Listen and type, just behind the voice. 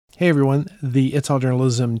Hey everyone, the It's All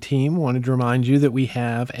Journalism team wanted to remind you that we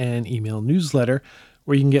have an email newsletter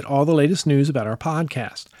where you can get all the latest news about our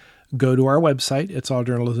podcast. Go to our website,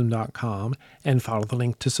 itsalljournalism.com, and follow the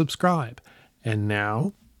link to subscribe. And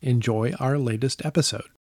now, enjoy our latest episode.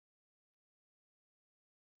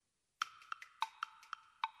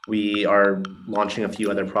 We are launching a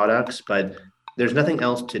few other products, but there's nothing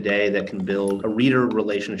else today that can build a reader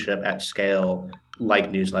relationship at scale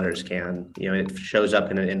like newsletters can. It shows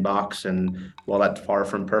up in an inbox, and while that's far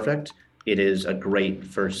from perfect, it is a great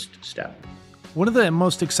first step. One of the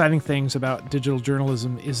most exciting things about digital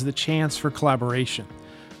journalism is the chance for collaboration.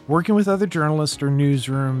 Working with other journalists or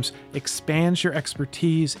newsrooms expands your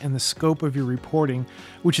expertise and the scope of your reporting,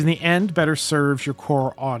 which in the end better serves your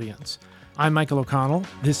core audience. I'm Michael O'Connell.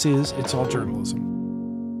 This is It's All Journalism.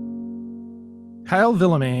 Kyle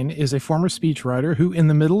Villamain is a former speechwriter who, in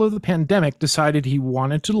the middle of the pandemic, decided he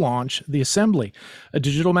wanted to launch The Assembly, a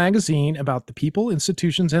digital magazine about the people,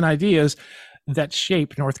 institutions, and ideas that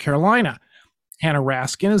shape North Carolina. Hannah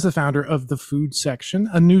Raskin is the founder of The Food Section,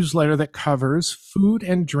 a newsletter that covers food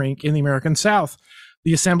and drink in the American South.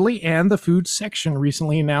 The Assembly and The Food Section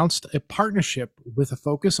recently announced a partnership with a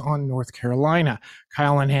focus on North Carolina.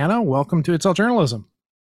 Kyle and Hannah, welcome to It's All Journalism.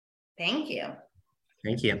 Thank you.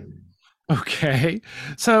 Thank you. Okay,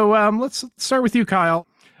 so let's start with you, Kyle.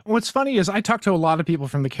 What's funny is I talk to a lot of people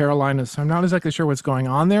from the Carolinas, so I'm not exactly sure what's going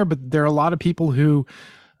on there, but there are a lot of people who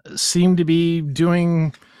seem to be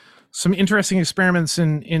doing some interesting experiments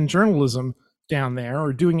in journalism down there,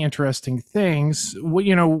 or doing interesting things.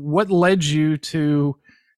 What led you to,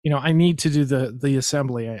 I need to do the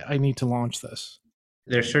Assembly. I need to launch this.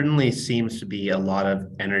 There certainly seems to be a lot of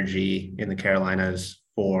energy in the Carolinas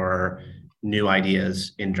for new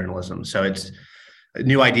ideas in journalism. So it's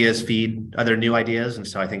new ideas feed other new ideas. And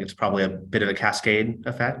so I think it's probably a bit of a cascade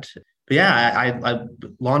effect. But yeah, I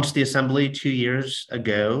launched The Assembly 2 years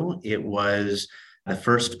ago. It was the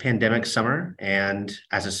first pandemic summer. And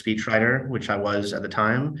as a speechwriter, which I was at the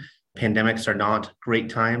time, pandemics are not great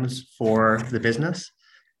times for the business.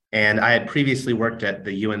 And I had previously worked at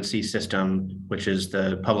the UNC system, which is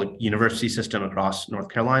the public university system across North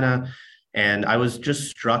Carolina. And I was just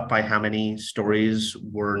struck by how many stories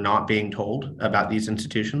were not being told about these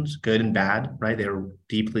institutions, good and bad, right? They were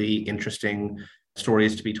deeply interesting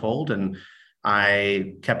stories to be told. And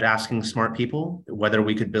I kept asking smart people whether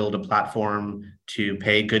we could build a platform to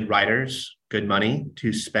pay good writers good money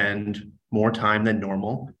to spend more time than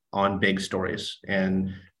normal on big stories.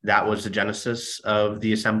 And that was the genesis of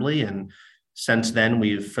The Assembly. And since then,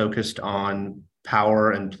 we've focused on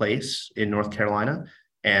power and place in North Carolina.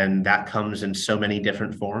 And that comes in so many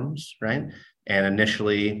different forms, right? And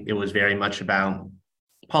initially, it was very much about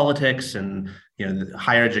politics and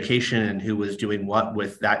higher education and who was doing what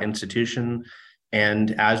with that institution.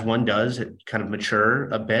 And as one does, it kind of mature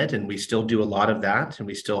a bit, and we still do a lot of that, and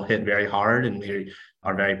we still hit very hard, and we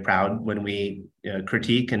are very proud when we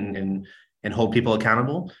critique and hold people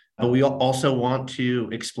accountable. But we also want to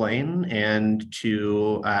explain and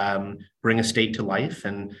to bring a state to life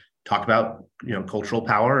and talk about cultural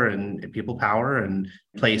power and people power and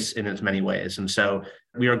place in as many ways. And so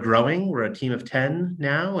we are growing. We're a team of 10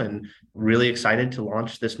 now, and really excited to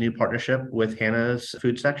launch this new partnership with Hannah's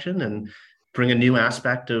Food Section and bring a new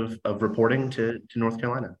aspect of reporting to North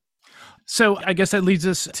Carolina. So I guess that leads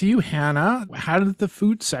us to you, Hannah. How did the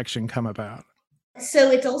Food Section come about?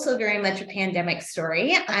 So it's also very much a pandemic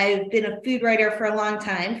story. I've been a food writer for a long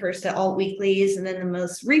time, first at Alt Weeklies, and then the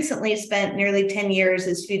most recently spent nearly 10 years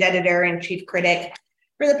as food editor and chief critic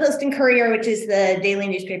for the Post and Courier, which is the daily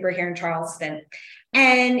newspaper here in Charleston.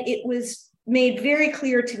 And it was made very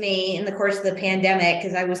clear to me in the course of the pandemic,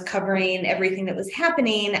 as I was covering everything that was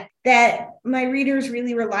happening, that my readers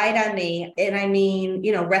really relied on me. And I mean,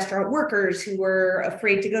 restaurant workers who were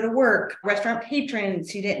afraid to go to work, restaurant patrons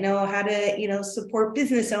who didn't know how to, support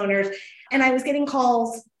business owners. And I was getting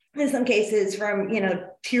calls in some cases from,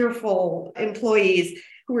 tearful employees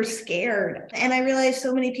who were scared. And I realized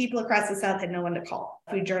so many people across the South had no one to call.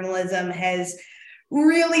 Food journalism has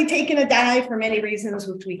really taken a dive for many reasons,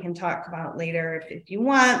 which we can talk about later if you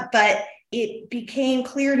want. But it became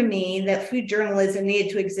clear to me that food journalism needed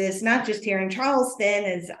to exist, not just here in Charleston,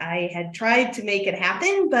 as I had tried to make it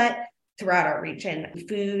happen, but throughout our region.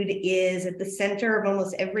 Food is at the center of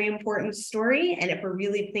almost every important story. And if we're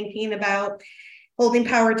really thinking about holding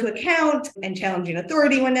power to account and challenging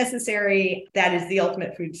authority when necessary, that is the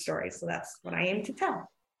ultimate food story. So that's what I aim to tell.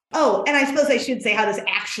 Oh, and I suppose I should say how this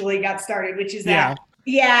actually got started, which is that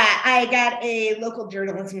Yeah, I got a local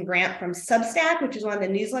journalism grant from Substack, which is one of the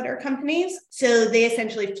newsletter companies. So they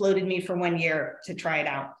essentially floated me for 1 year to try it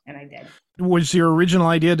out, and I did. Was your original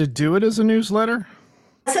idea to do it as a newsletter?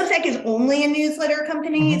 Substack is only a newsletter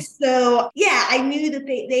company. So yeah, I knew that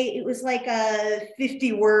they it was like a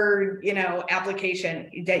 50 word, application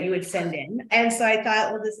that you would send in. And so I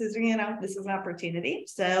thought, well, this is an opportunity.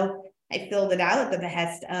 So I filled it out at the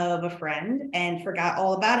behest of a friend and forgot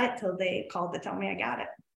all about it till they called to tell me I got it.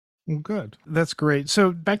 Well, good. That's great.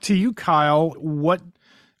 So back to you, Kyle. What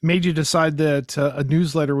made you decide that a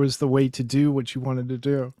newsletter was the way to do what you wanted to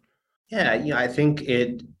do? Yeah, I think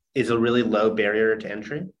it is a really low barrier to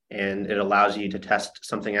entry, and it allows you to test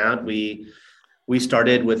something out. We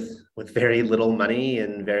started with very little money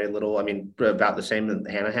and very little, about the same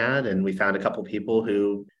that Hannah had, and we found a couple people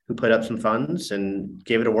who put up some funds and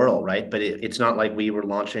gave it a whirl, right? But it's not like we were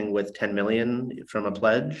launching with 10 million from a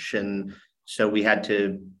pledge, and so we had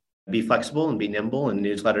to be flexible and be nimble, and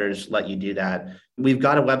newsletters let you do that. We've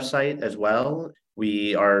got a website as well.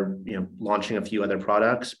 We are, launching a few other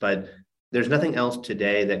products, but there's nothing else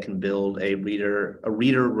today that can build a reader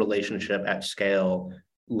relationship at scale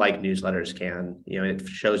like newsletters can. It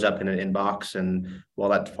shows up in an inbox, and while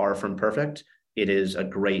that's far from perfect, it is a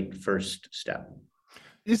great first step.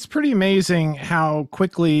 It's pretty amazing how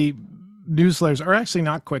quickly newsletters, or actually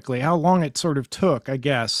not quickly, how long it sort of took, I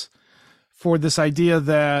guess, for this idea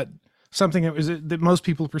that something that most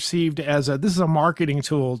people perceived as this is a marketing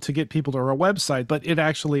tool to get people to our website, but it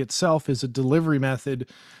actually itself is a delivery method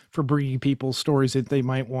for bringing people stories that they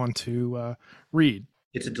might want to read.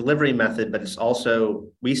 It's a delivery method, but it's also,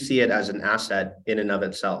 we see it as an asset in and of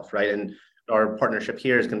itself, right? And our partnership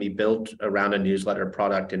here is going to be built around a newsletter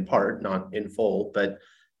product in part, not in full, but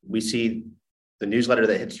we see the newsletter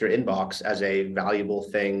that hits your inbox as a valuable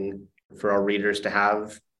thing for our readers to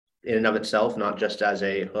have in and of itself, not just as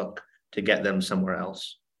a hook to get them somewhere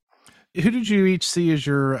else. Who did you each see as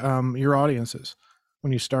your audiences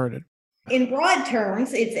when you started? In broad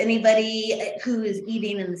terms, it's anybody who is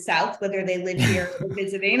eating in the South, whether they live here or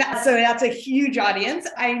visiting. So that's a huge audience.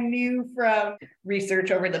 I knew from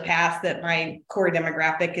research over the past that my core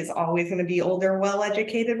demographic is always going to be older,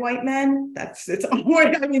 well-educated white men. That's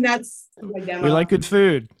my demo. We like good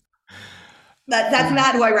food. That's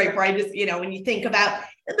not who I write for. I just, when you think about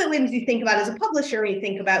the limbs you think about as a publisher, when you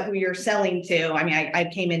think about who you're selling to, I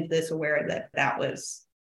came into this aware that was,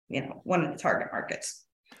 one of the target markets.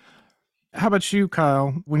 How about you,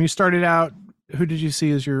 Kyle? When you started out, who did you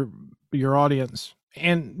see as your audience?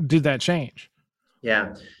 And did that change?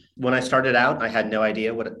 Yeah. When I started out, I had no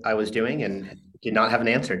idea what I was doing and did not have an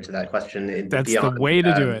answer to that question. That's the way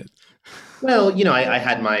to do it. Well, I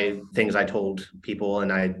had my things I told people,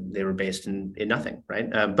 and they were based in nothing, right?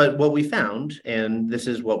 But what we found, and this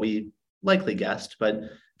is what we likely guessed, but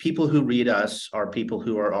people who read us are people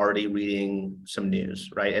who are already reading some news,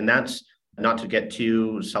 right? And that's not to get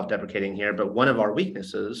too self-deprecating here, but one of our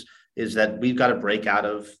weaknesses is that we've got to break out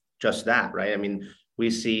of just that, right? We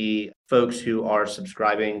see folks who are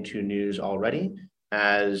subscribing to news already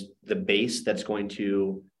as the base that's going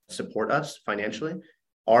to support us financially.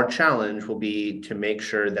 Our challenge will be to make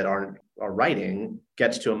sure that our writing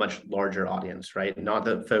gets to a much larger audience, right? Not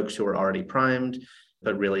the folks who are already primed,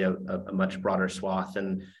 but really a much broader swath.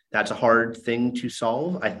 And that's a hard thing to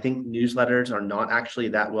solve. I think newsletters are not actually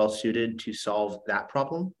that well suited to solve that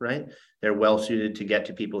problem, right? They're well suited to get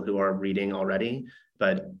to people who are reading already,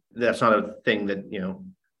 but that's not a thing that,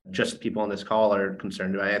 just people on this call are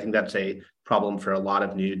concerned about. I think that's a problem for a lot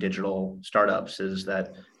of new digital startups, is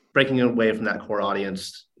that breaking away from that core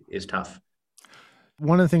audience is tough.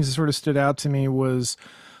 One of the things that sort of stood out to me was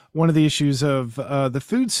one of the issues of the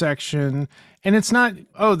food section. And it's not,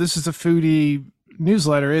 this is a foodie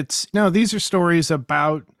newsletter. It's, no, these are stories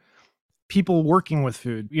about people working with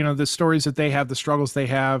food, the stories that they have, the struggles they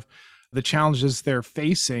have, the challenges they're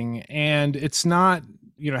facing. And it's not,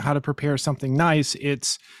 how to prepare something nice.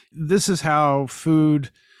 This is how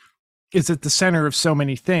food is at the center of so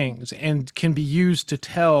many things and can be used to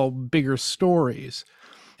tell bigger stories.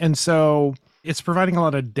 And so it's providing a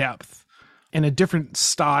lot of depth and a different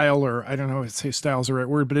style, or I don't know if say style is the right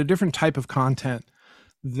word, but a different type of content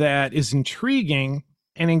that is intriguing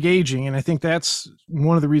and engaging. And I think that's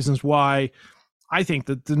one of the reasons why I think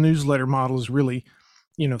that the newsletter model is really,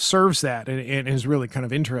 serves that and is really kind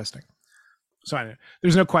of interesting. So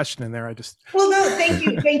there's no question in there. Well, no, thank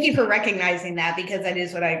you. Thank you for recognizing that, because that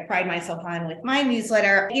is what I pride myself on with my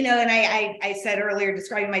newsletter. And I said earlier,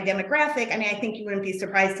 describing my demographic, I think you wouldn't be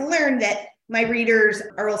surprised to learn that my readers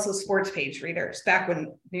are also sports page readers back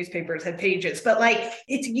when newspapers had pages, but like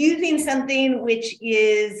it's using something which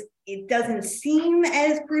is, it doesn't seem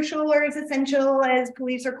as crucial or as essential as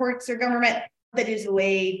police or courts or government, but is a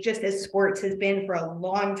way, just as sports has been for a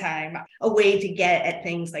long time, a way to get at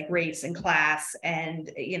things like race and class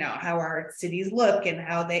and, how our cities look and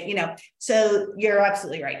how they, so you're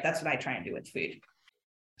absolutely right. That's what I try and do with food.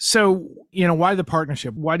 So, why the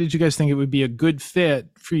partnership? Why did you guys think it would be a good fit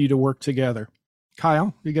for you to work together?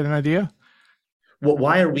 Kyle, you get an idea? Well,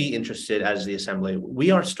 why are we interested as the Assembly? We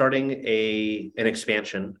are starting an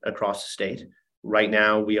expansion across the state. Right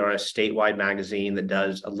now, we are a statewide magazine that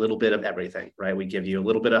does a little bit of everything, right? We give you a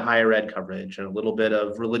little bit of higher ed coverage and a little bit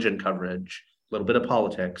of religion coverage, a little bit of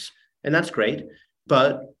politics, and that's great.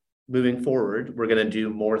 But moving forward, we're going to do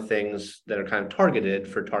more things that are kind of targeted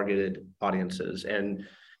for targeted audiences.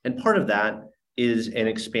 And part of that is an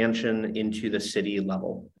expansion into the city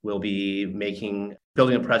level. We'll be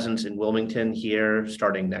building a presence in Wilmington here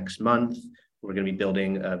starting next month. We're going to be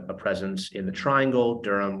building a presence in the Triangle,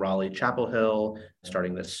 Durham, Raleigh, Chapel Hill,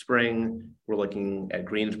 starting this spring. We're looking at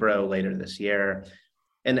Greensboro later this year.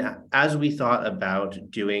 And as we thought about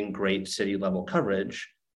doing great city level coverage,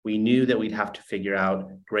 we knew that we'd have to figure out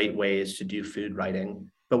great ways to do food writing,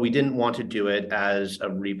 but we didn't want to do it as a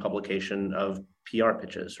republication of PR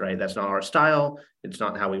pitches, right? That's not our style. It's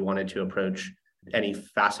not how we wanted to approach any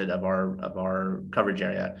facet of our coverage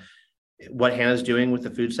area. What Hannah's doing with the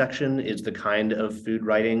food section is the kind of food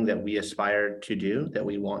writing that we aspire to do, that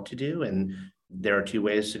we want to do. And there are two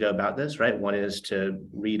ways to go about this, right? One is to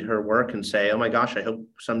read her work and say, oh my gosh, I hope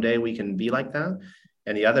someday we can be like that.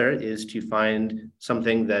 And the other is to find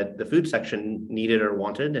something that the food section needed or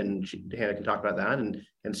wanted. And Hannah can talk about that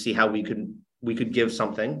and see how we could give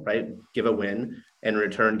something, right? Give a win and in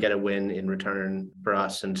return, get a win in return for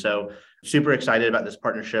us. And so super excited about this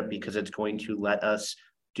partnership because it's going to let us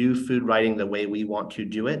do food writing the way we want to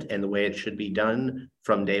do it and the way it should be done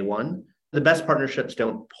from day one. The best partnerships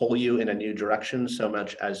don't pull you in a new direction so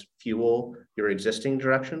much as fuel your existing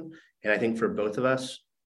direction. And I think for both of us,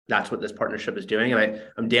 that's what this partnership is doing. And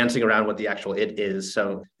I'm dancing around what the actual it is.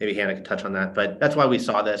 So maybe Hannah can touch on that, but that's why we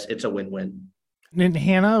saw this. It's a win-win. And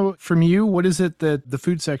Hannah, from you, what is it that the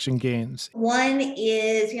food section gains? One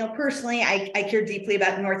is, personally, I care deeply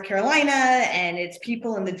about North Carolina and its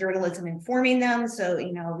people and the journalism informing them. So,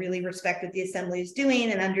 really respect what the Assembly is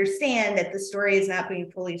doing and understand that the story is not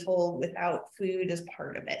being fully told without food as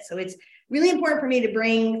part of it. So it's really important for me to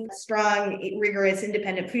bring strong, rigorous,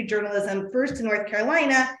 independent food journalism first to North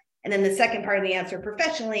Carolina. And then the second part of the answer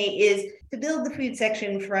professionally is to build the food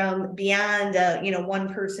section from beyond a,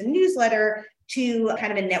 one person newsletter to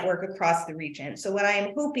kind of a network across the region. So what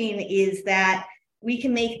I'm hoping is that we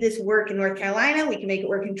can make this work in North Carolina, we can make it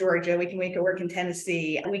work in Georgia, we can make it work in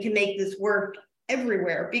Tennessee, we can make this work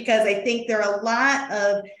everywhere, because I think there are a lot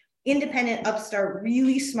of independent, upstart,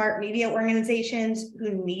 really smart media organizations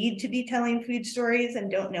who need to be telling food stories and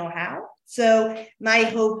don't know how. So my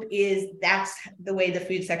hope is that's the way the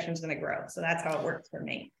food section is going to grow. So that's how it works for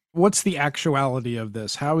me. What's the actuality of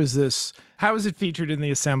this? How is it featured in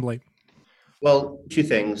the Assembly? Well, two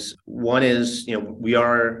things. One is, we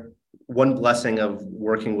are one blessing of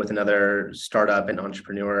working with another startup and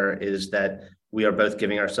entrepreneur is that we are both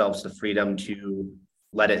giving ourselves the freedom to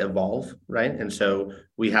let it evolve, right? And so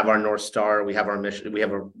we have our North Star, we have our mission, we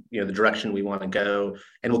have the direction we want to go,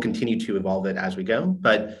 and we'll continue to evolve it as we go.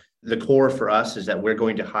 But the core for us is that we're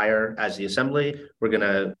going to hire, as the Assembly, we're going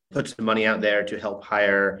to put some money out there to help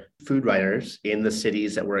hire food writers in the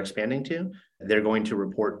cities that we're expanding to. They're going to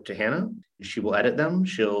report to Hannah. She will edit them.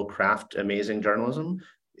 She'll craft amazing journalism.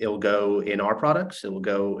 It'll go in our products. It will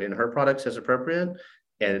go in her products as appropriate.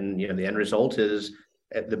 And the end result is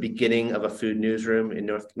at the beginning of a food newsroom in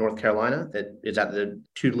North Carolina that is at the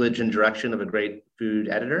tutelage and direction of a great food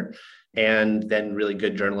editor, and then really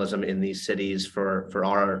good journalism in these cities for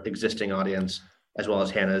our existing audience, as well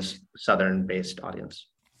as Hannah's Southern-based audience.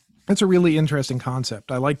 That's a really interesting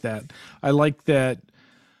concept. I like that. I like that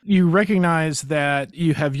you recognize that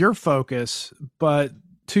you have your focus, but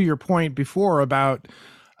to your point before about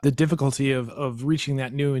the difficulty of reaching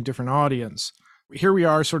that new and different audience, here we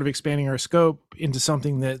are sort of expanding our scope into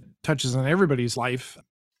something that touches on everybody's life.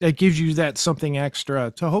 That gives you that something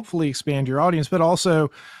extra to hopefully expand your audience, but also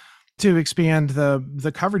to expand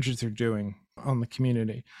the coverage that they're doing on the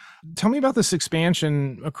community. Tell me about this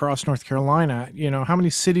expansion across North Carolina. How many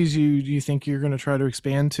cities do you think you're going to try to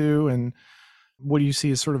expand to, and what do you see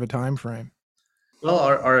as sort of a time frame? Well,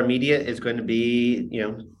 our immediate is going to be,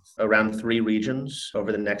 around 3 regions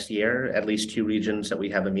over the next year, at least 2 regions that we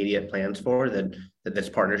have immediate plans for that this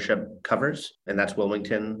partnership covers, and that's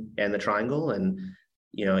Wilmington and the Triangle. And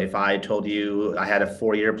if I told you I had a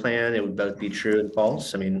 4-year plan, it would both be true and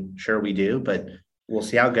false. I mean, sure we do, but we'll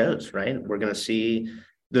see how it goes, right? We're going to see.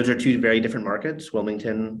 Those are 2 very different markets,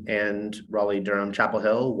 Wilmington and Raleigh, Durham, Chapel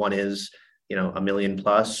Hill. One is, $1 million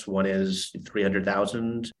plus, one is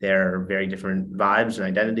 300,000. They're very different vibes and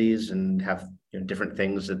identities and have different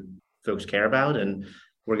things that folks care about. And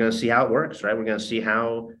we're going to see how it works, right? We're going to see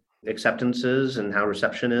how acceptance is and how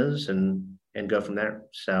reception is and go from there.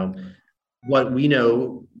 So what we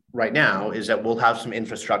know right now is that we'll have some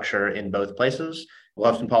infrastructure in both places. We'll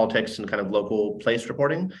have some politics and kind of local place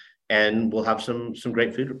reporting, and we'll have some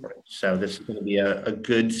great food reporting. So this is going to be a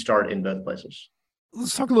good start in both places.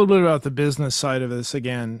 Let's talk a little bit about the business side of this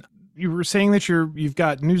again. You were saying that you've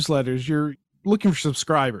got newsletters, you're looking for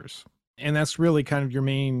subscribers, and that's really kind of your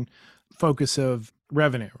main focus of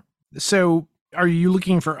revenue. So are you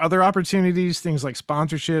looking for other opportunities, things like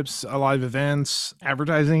sponsorships, live events,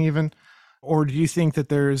 advertising even? Or do you think that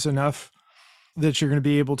there's enough that you're going to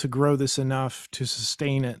be able to grow this enough to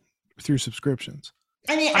sustain it through subscriptions?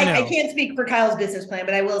 I mean, I can't speak for Kyle's business plan,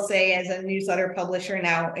 but I will say as a newsletter publisher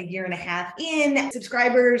now 1.5 years in,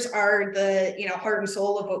 subscribers are the, heart and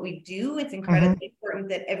soul of what we do. It's incredibly important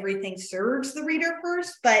that everything serves the reader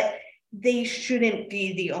first, but they shouldn't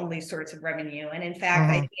be the only source of revenue. And in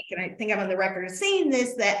fact, I think I'm on the record of saying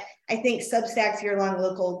this, that I think Substack's year-long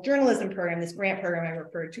local journalism program, this grant program I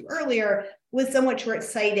referred to earlier, was somewhat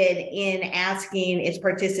short-sighted in asking its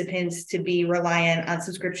participants to be reliant on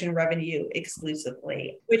subscription revenue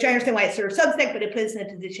exclusively, which I understand why it serves Substack, but it puts us in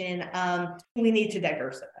a position we need to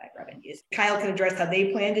diversify revenues. Kyle can address how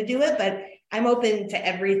they plan to do it, but I'm open to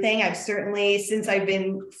everything. I've certainly, since I've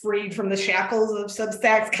been freed from the shackles of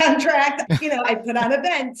Substack's contract, I put on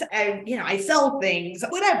events, I sell things,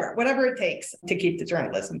 whatever it takes to keep the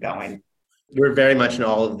journalism going. We're very much an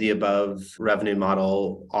all of the above revenue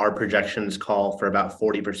model. Our projections call for about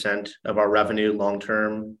 40% of our revenue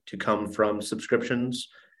long-term to come from subscriptions.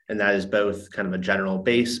 And that is both kind of a general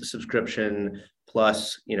base subscription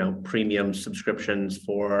plus, premium subscriptions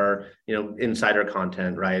for, insider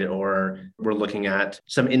content, right? Or we're looking at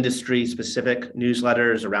some industry specific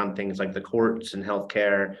newsletters around things like the courts and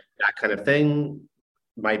healthcare, that kind of thing.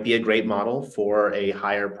 Might be a great model for a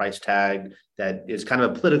higher price tag that is kind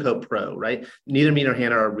of a Politico Pro, right? Neither me nor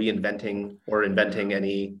Hannah are reinventing or inventing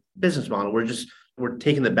any business model. We're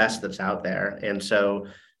taking the best that's out there. And so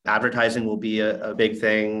advertising will be a big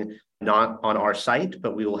thing, not on our site,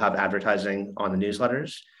 but we will have advertising on the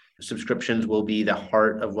newsletters. Subscriptions will be the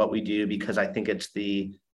heart of what we do because I think it's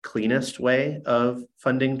the cleanest way of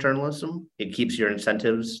funding journalism. It keeps your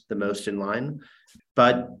incentives the most in line.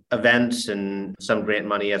 But events and some grant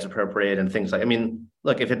money as appropriate and things like,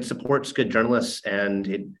 look, if it supports good journalists and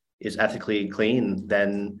it is ethically clean,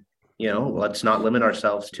 then, let's not limit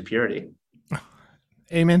ourselves to purity.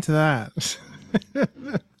 Amen to that.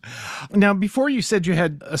 Now, before you said you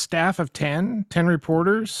had a staff of 10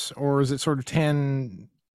 reporters, or is it sort of 10,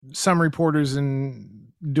 some reporters and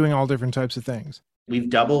doing all different types of things? We've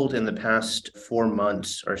doubled in the past 4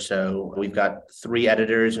 months or so. We've got 3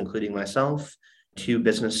 editors, including myself, 2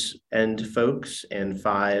 business end folks, and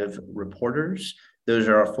 5 reporters. Those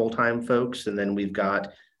are our full-time folks. And then we've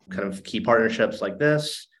got kind of key partnerships like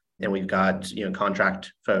this, and we've got,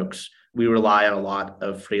 contract folks. We rely on a lot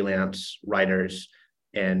of freelance writers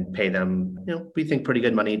and pay them, we think pretty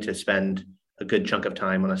good money to spend a good chunk of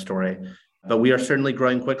time on a story. But we are certainly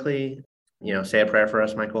growing quickly. Say a prayer for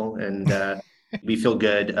us, Michael. And we feel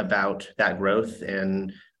good about that growth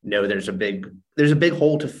and know there's a big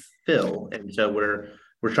hole to fill. And so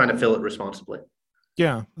we're trying to fill it responsibly.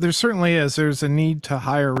 Yeah, there certainly is. There's a need to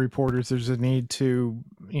hire reporters. There's a need to,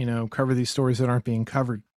 cover these stories that aren't being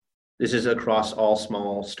covered. This is across all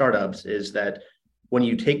small startups, is that when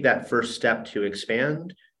you take that first step to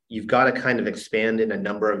expand, you've got to kind of expand in a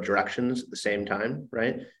number of directions at the same time,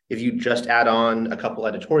 right? If you just add on a couple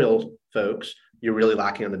editorial folks, you're really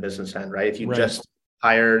lacking on the business end, right? If you just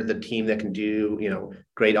hire the team that can do,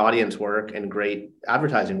 great audience work and great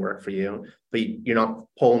advertising work for you, but you're not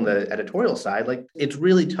pulling the editorial side, like it's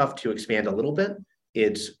really tough to expand a little bit.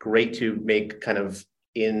 It's great to make kind of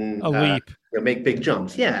in a leap, make big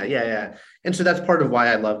jumps. Yeah. And so that's part of why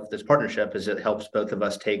I love this partnership, is it helps both of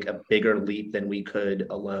us take a bigger leap than we could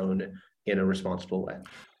alone in a responsible way.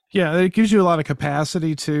 Yeah, it gives you a lot of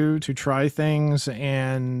capacity to try things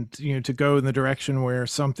and, to go in the direction where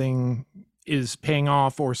something is paying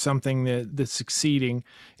off or something that's succeeding,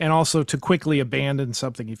 and also to quickly abandon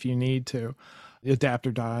something if you need to. Adapt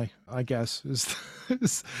or die, I guess.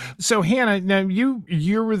 So Hannah, now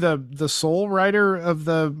you were the sole writer of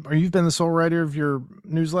or you've been the sole writer of your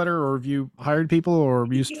newsletter, or have you hired people or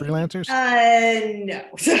used freelancers? No.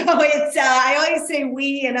 So it's I always say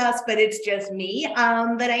we and us, but it's just me.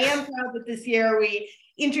 But I am proud that this year we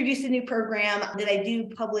introduced a new program that I do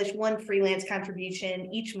publish one freelance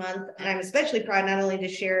contribution each month. And I'm especially proud not only to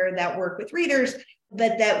share that work with readers,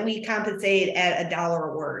 but that we compensate at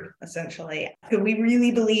 $1 a word, essentially. So we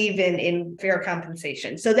really believe in fair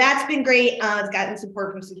compensation. So that's been great. It's gotten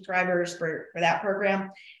support from subscribers for that program.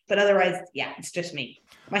 But otherwise, yeah, it's just me.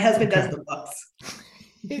 My husband does the books.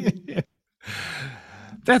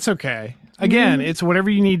 That's okay. Again, it's whatever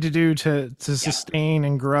you need to do to sustain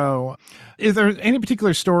and grow. Is there any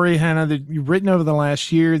particular story, Hannah, that you've written over the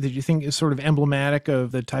last year that you think is sort of emblematic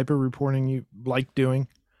of the type of reporting you like doing?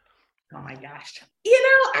 Oh my gosh.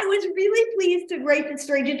 I was really pleased to write this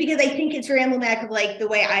story just because I think it's very emblematic of like the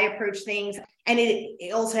way I approach things. And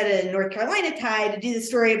it also had a North Carolina tie to do the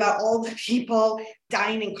story about all the people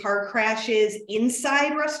dying in car crashes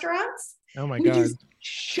inside restaurants. Oh my God. Is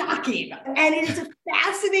shocking. And it is a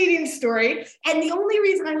fascinating story. And the only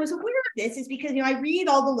reason I was aware of this is because, I read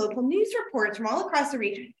all the local news reports from all across the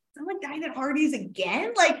region. Someone died at Hardee's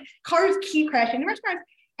again? Like cars keep crashing in restaurants.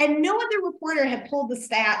 And no other reporter had pulled the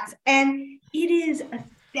stats. And it is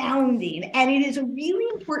astounding. And it is a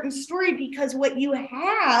really important story because what you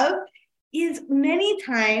have is many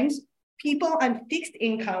times people on fixed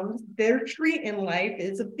incomes, their treat in life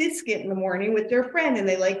is a biscuit in the morning with their friend, and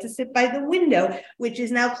they like to sit by the window, which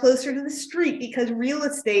is now closer to the street because real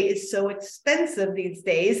estate is so expensive these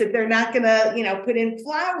days that they're not going to, put in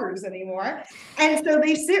flowers anymore. And so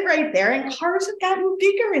they sit right there, and cars have gotten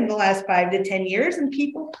bigger in the last 5 to 10 years, and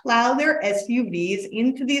people plow their SUVs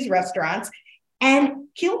into these restaurants and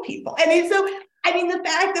kill people. The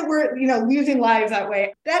fact that we're, losing lives that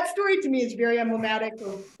way, that story to me is very emblematic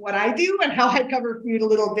of what I do and how I cover food a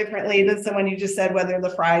little differently than someone who just said whether the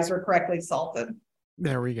fries were correctly salted.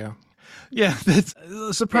 There we go. Yeah, that's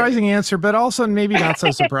a surprising answer, but also maybe not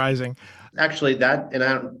so surprising. Actually, and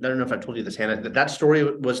I don't know if I told you this, Hannah, that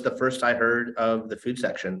story was the first I heard of the food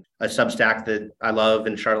section, a Substack that I love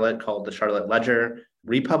in Charlotte called the Charlotte Ledger.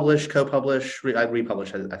 Co-publish, I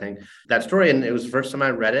republished, I think, that story. And it was the first time I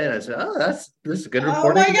read it. And I said, this is a good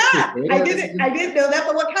reporting. Oh my God. I didn't know that.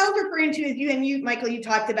 But what Kyle's referring to is you, Michael, you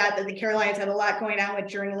talked about that the Carolinas had a lot going on with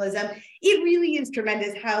journalism. It really is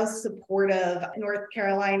tremendous how supportive North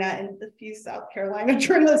Carolina and the few South Carolina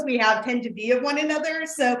journalists we have tend to be of one another.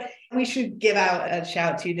 So we should give out a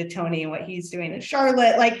shout to Tony and what he's doing in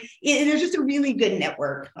Charlotte. There's just a really good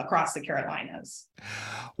network across the Carolinas.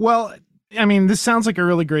 Well, this sounds like a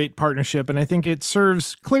really great partnership, and I think it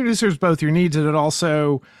clearly serves both your needs, and it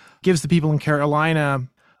also gives the people in Carolina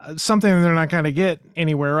something they're not going to get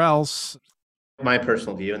anywhere else. My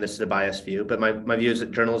personal view, and this is a biased view, but my view is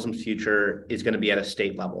that journalism's future is going to be at a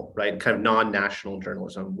state level, right? Kind of non-national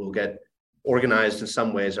journalism will get organized in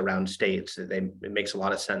some ways around states. It makes a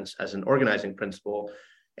lot of sense as an organizing principle.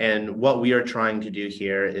 And what we are trying to do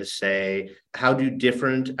here is say, how do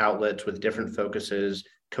different outlets with different focuses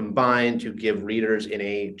combine to give readers in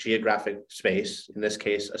a geographic space, in this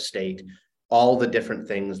case, a state, all the different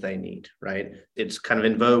things they need, right? It's kind of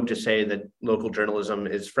in vogue to say that local journalism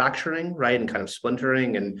is fracturing, right? And kind of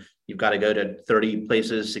splintering, and you've got to go to 30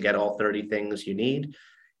 places to get all 30 things you need.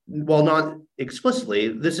 Well, not explicitly,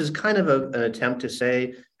 this is kind of an attempt to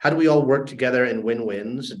say, how do we all work together in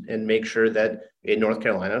win-wins and make sure that in North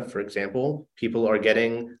Carolina, for example, people are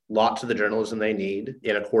getting lots of the journalism they need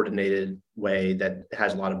in a coordinated way that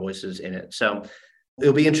has a lot of voices in it. So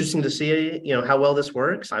it'll be interesting to see, how well this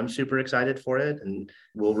works. I'm super excited for it, and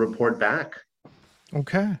we'll report back.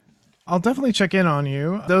 Okay. I'll definitely check in on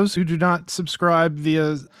you. Those who do not subscribe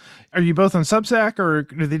are you both on Substack, or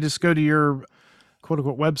do they just go to your quote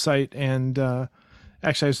unquote website and,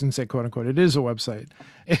 actually, I shouldn't say quote unquote, it is a website,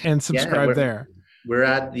 and subscribe there? We're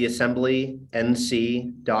at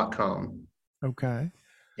theassemblync.com. Okay.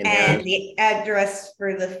 And the address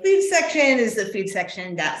for the food section is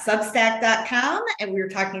thefoodsection.substack.com. And we were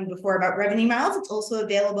talking before about Revenue Miles. It's also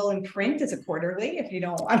available in print as a quarterly if you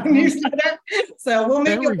don't want a newsletter. So we'll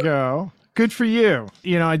make it. There we go. Good for you.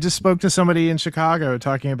 I just spoke to somebody in Chicago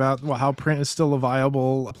talking about how print is still a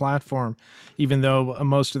viable platform, even though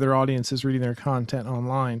most of their audience is reading their content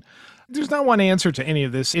online. There's not one answer to any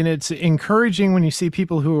of this. And it's encouraging when you see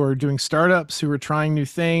people who are doing startups, who are trying new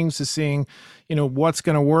things, to seeing, what's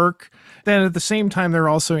going to work. Then at the same time, they're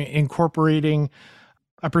also incorporating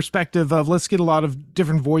a perspective of, let's get a lot of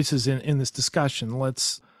different voices in this discussion.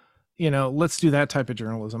 Let's do that type of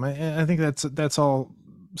journalism. I think that's all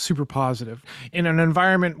super positive in an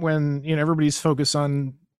environment when, everybody's focused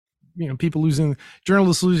on, people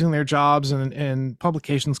journalists losing their jobs and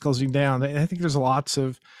publications closing down. I think there's lots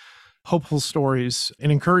of hopeful stories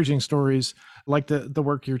and encouraging stories like the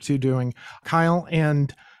work you're two doing. Kyle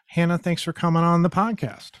and Hannah, thanks for coming on the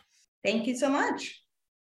podcast. Thank you so much.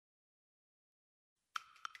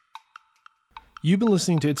 You've been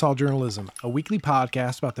listening to It's All Journalism, a weekly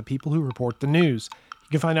podcast about the people who report the news. You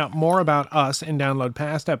can find out more about us and download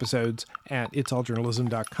past episodes at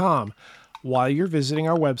itsalljournalism.com. While you're visiting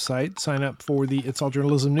our website, sign up for the It's All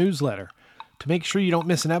Journalism newsletter. To make sure you don't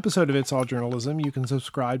miss an episode of It's All Journalism, you can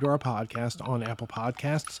subscribe to our podcast on Apple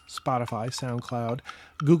Podcasts, Spotify, SoundCloud,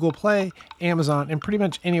 Google Play, Amazon, and pretty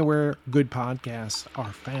much anywhere good podcasts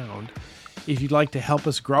are found. If you'd like to help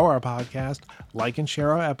us grow our podcast, like and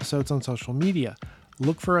share our episodes on social media.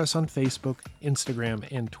 Look for us on Facebook, Instagram,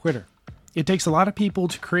 and Twitter. It takes a lot of people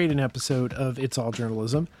to create an episode of It's All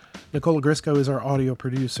Journalism. Nicola Grisco is our audio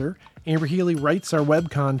producer. Amber Healy writes our web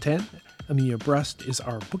content. Amelia Brust is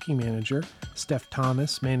our booking manager. Steph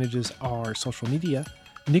Thomas manages our social media.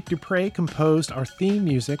 Nick Dupre composed our theme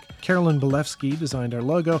music. Carolyn Bolevsky designed our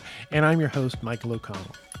logo. And I'm your host, Michael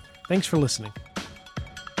O'Connell. Thanks for listening.